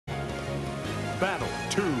Battle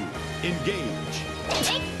 2. Engage.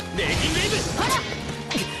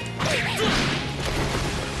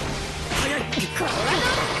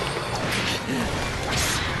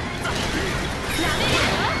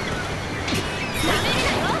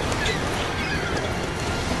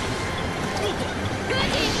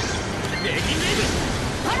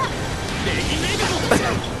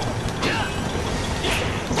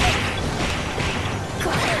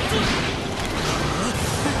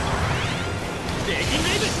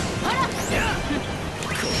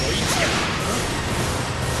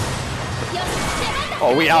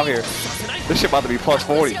 Oh, we out here. This shit about to be plus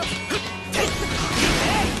 40.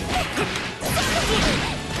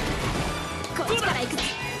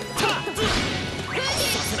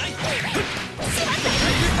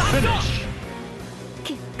 Finish.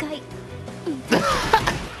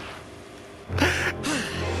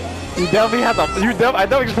 You definitely have to. I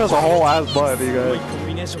definitely press a whole ass button, you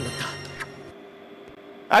guys.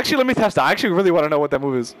 Actually, let me test that. I actually really want to know what that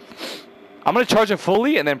move is. I'm gonna charge it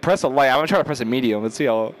fully and then press a light. I'm gonna try to press a medium. Let's see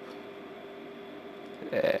how.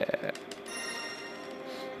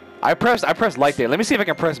 I pressed light there. Let me see if I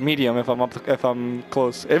can press medium if I'm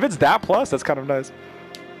close. If it's that plus, that's kind of nice.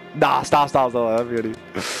 Nah, stop. That'd be good.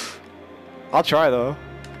 I'll try though.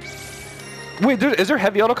 Wait, dude, is there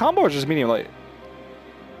heavy auto combo or just medium light?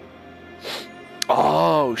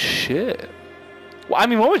 Oh shit. Well, I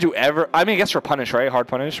mean, what would you ever? I mean, I guess for punish, right? Hard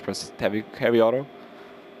punish, press heavy auto.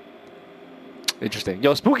 Interesting.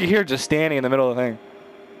 Yo, Spooky here just standing in the middle of the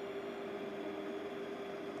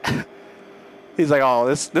thing. He's like, oh,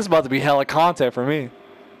 this is about to be hella content for me.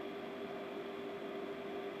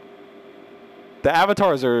 The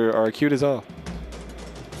avatars are cute as hell.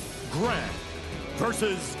 GRAN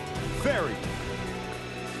versus Fairy.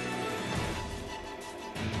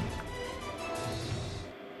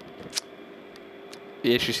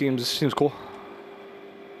 Yeah, she seems cool.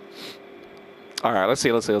 All right, let's see.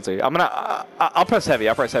 I'll press heavy.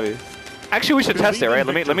 Actually, we should test it, right?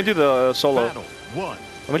 Let me do the solo.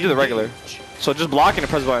 Let me do the regular. So just blocking and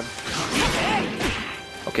press button.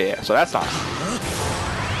 Okay, yeah. So that's not.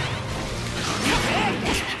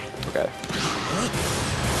 Okay.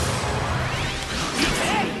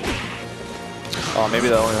 Oh, maybe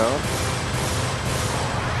that only one.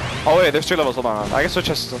 Oh wait, there's 3 levels. Hold on. I guess we'll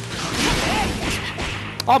test them.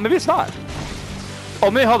 Oh, maybe it's not. Oh,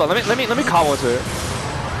 maybe hold on. Let me combo into it.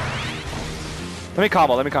 Let me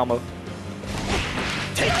combo.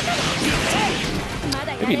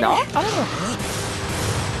 Maybe not. I don't know.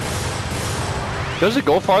 Does it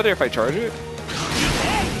go farther if I charge it?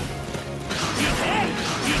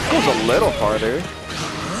 It goes a little farther.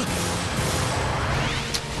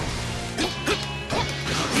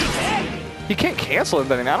 He can't cancel it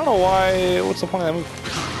then. I don't know why. What's the point of that move?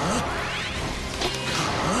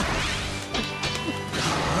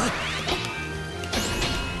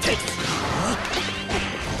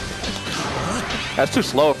 That's too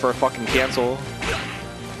slow for a fucking cancel.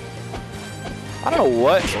 I don't know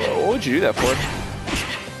what would you do that for?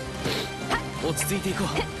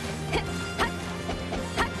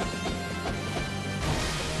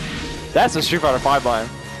 That's a Street Fighter 5 line.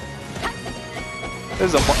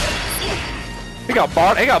 This is a he got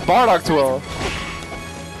Bardock 12.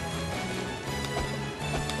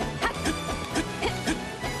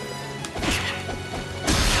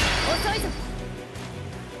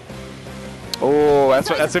 Oh, that's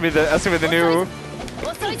gonna be the new.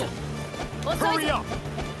 Hurry up.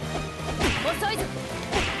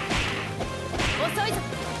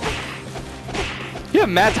 You have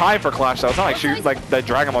mad time for Clash though. It's not like shoot like that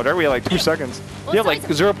Dragon Ball. We have like 2 seconds. You have like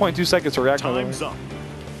 0.2 seconds to react. Time's up.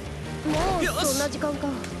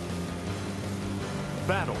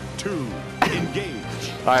 Battle 2.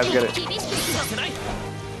 Engage. Alright, let's get it.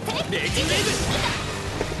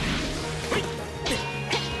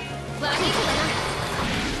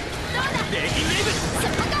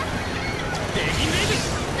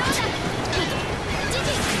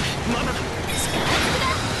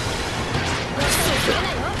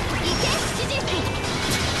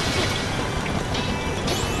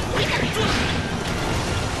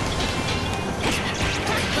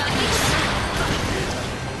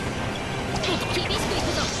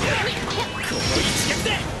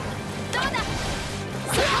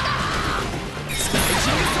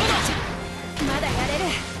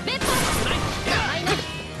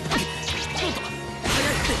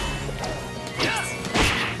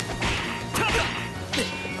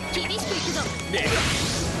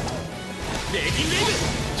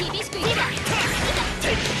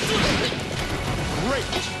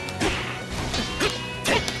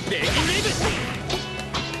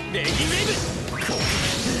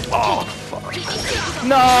 Oh, fuck.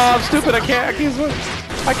 No, I'm stupid. I can't use the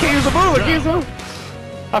move. I can't use the move. I can't use the move.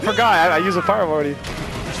 I forgot. I used a fire already.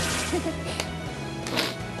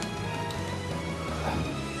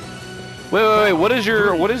 Wait. What is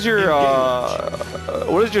your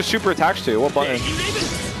super attached to? What button?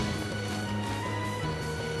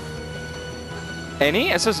 Any?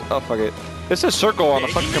 It says, oh fuck it. It says circle on the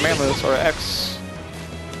fucking command list, or X.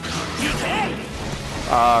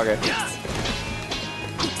 Ah, okay.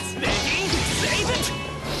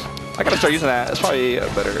 I gotta start using that. It's probably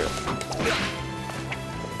better.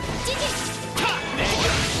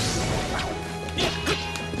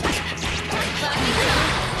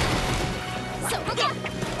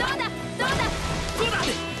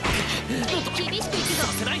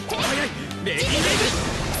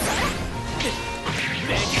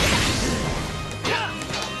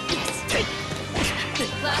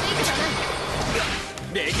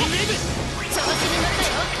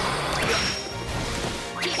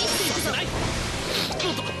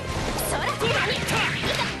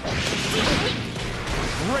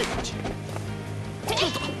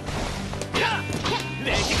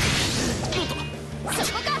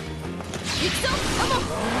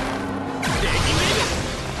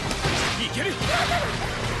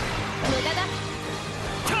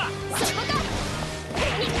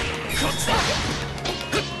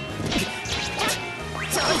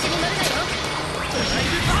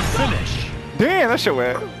 Finish. Damn, that shit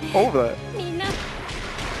went over that.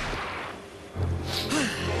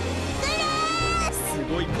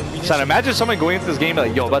 Son, imagine someone going into this game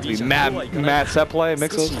like, yo, about to be mad set play,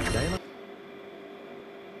 mixes.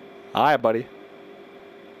 Alright, buddy.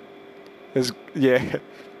 Yeah.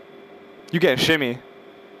 You getting shimmy.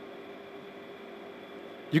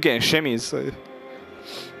 You getting shimmies. So.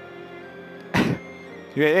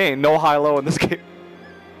 You ain't no high-low in this game.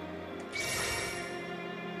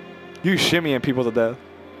 You shimmying people to death.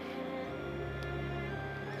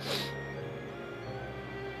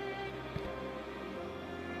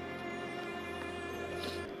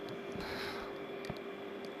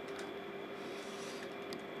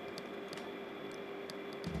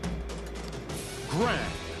 GRAN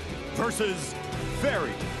versus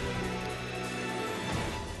Fairy.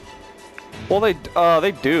 Well, they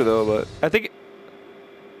do though, but I think.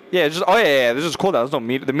 Yeah, it's just yeah. There's just cooldown. There's no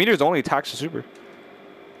meter. The meter's only attached to super.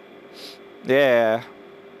 Yeah.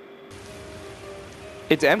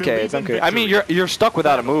 It's MK. It's MK. I mean, you're stuck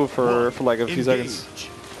without a move for like a few seconds.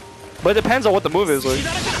 But it depends on what the move is like.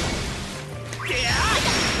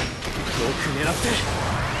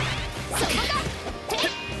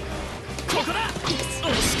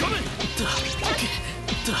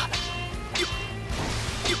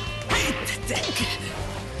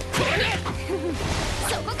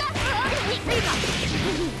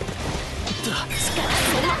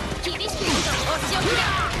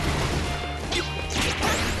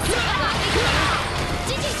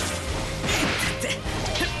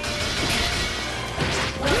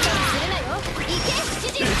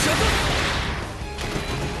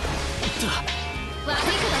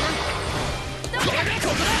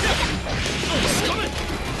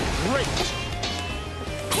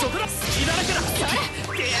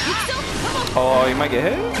 Oh, you might get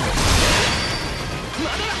hit?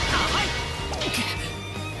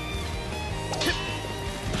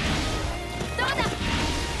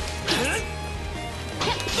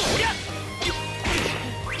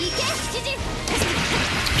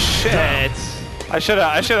 Shit! I should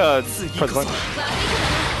have pressed the button.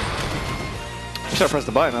 I should have pressed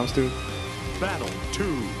the button. I was stupid. Battle 2.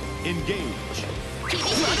 Engage.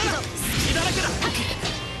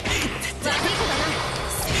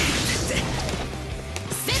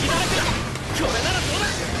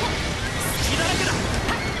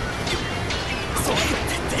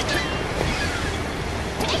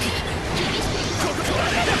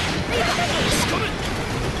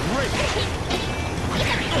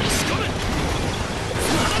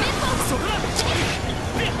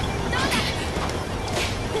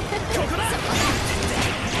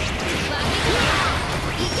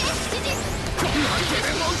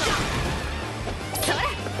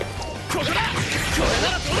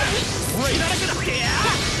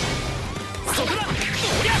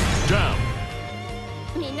 Down.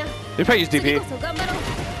 You probably use DP.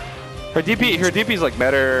 Her DP is like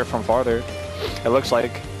better from farther. It looks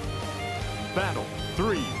like. Battle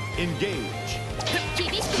 3. Engage.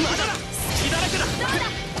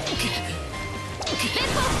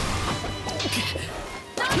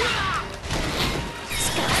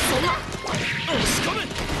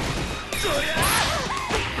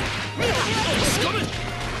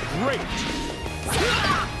 Great.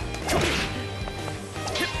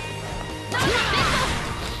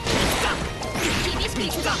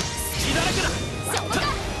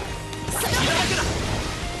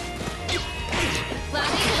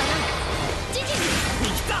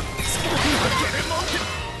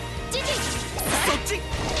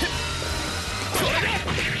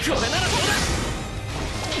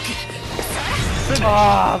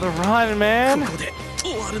 Ah, the run, man.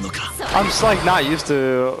 I'm just like not used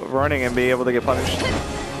to running and being able to get punished.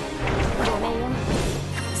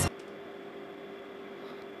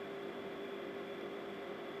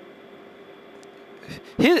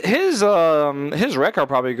 His record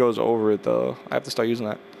probably goes over it though. I have to start using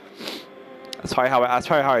that. That's probably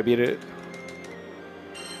how I beat it.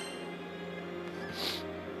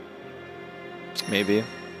 Maybe,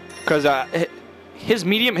 because his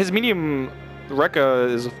medium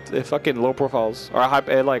record is fucking low profiles or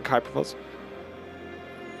high like high profiles.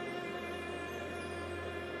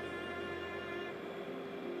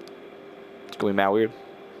 It's gonna be mad weird.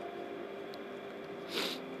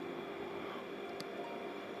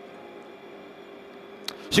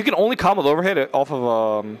 So you can only combo overhit it off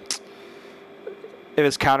of if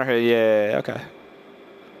it's counter hit. Yeah, okay.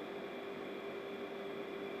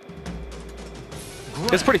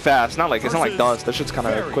 It's pretty fast. It's not like dust. That shit's kind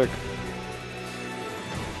of quick.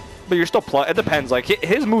 But you're still plus. It depends. Like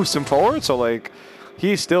his moves him forward, so like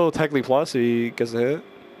he's still technically plus. He gets a hit.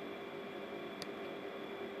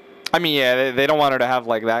 I mean, yeah, they don't want her to have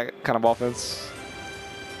like that kind of offense.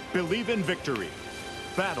 Believe in victory.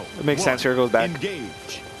 Battle. It makes sense. Here it goes back.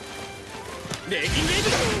 Engage.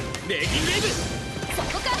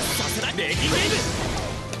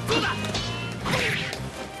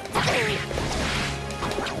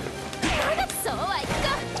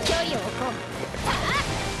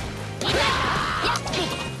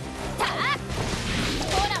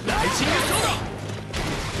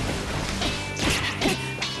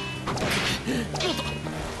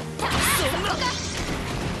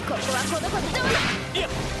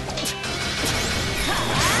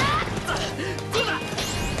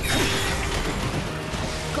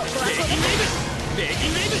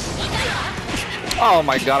 Oh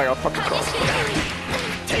my god, I got fucking crossed.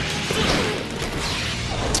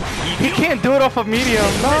 He can't do it off of medium.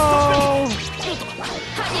 No.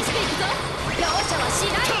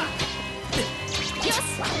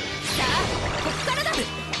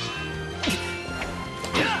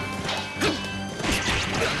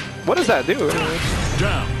 What does that do?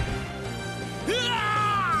 Down.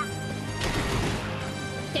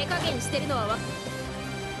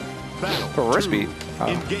 Battle. For wrist beat. Oh.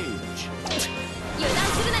 Engage.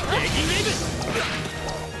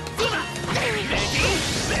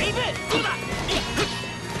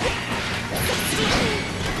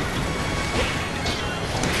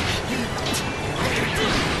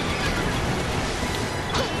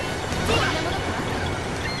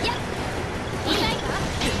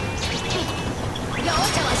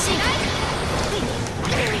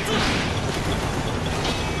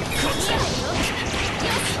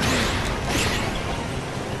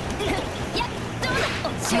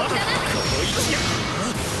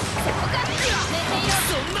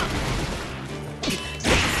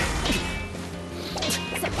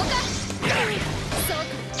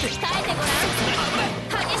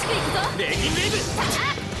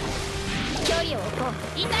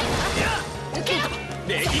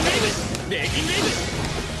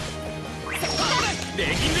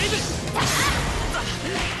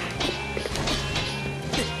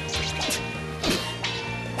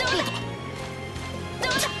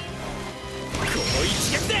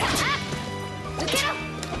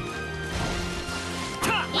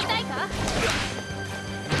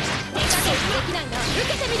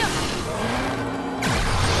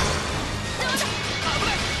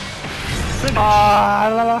 Ah,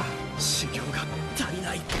 la la.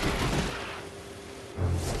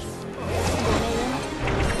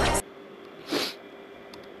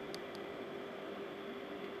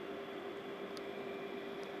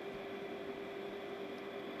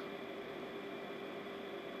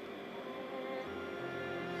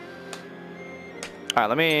 Alright,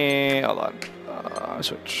 let me hold on.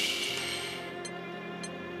 Switch.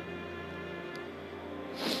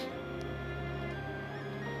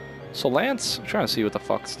 So Lance, I'm trying to see what the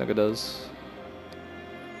fuck this nigga does.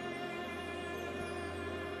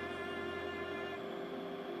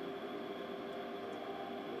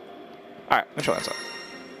 Alright, let me try Lance out.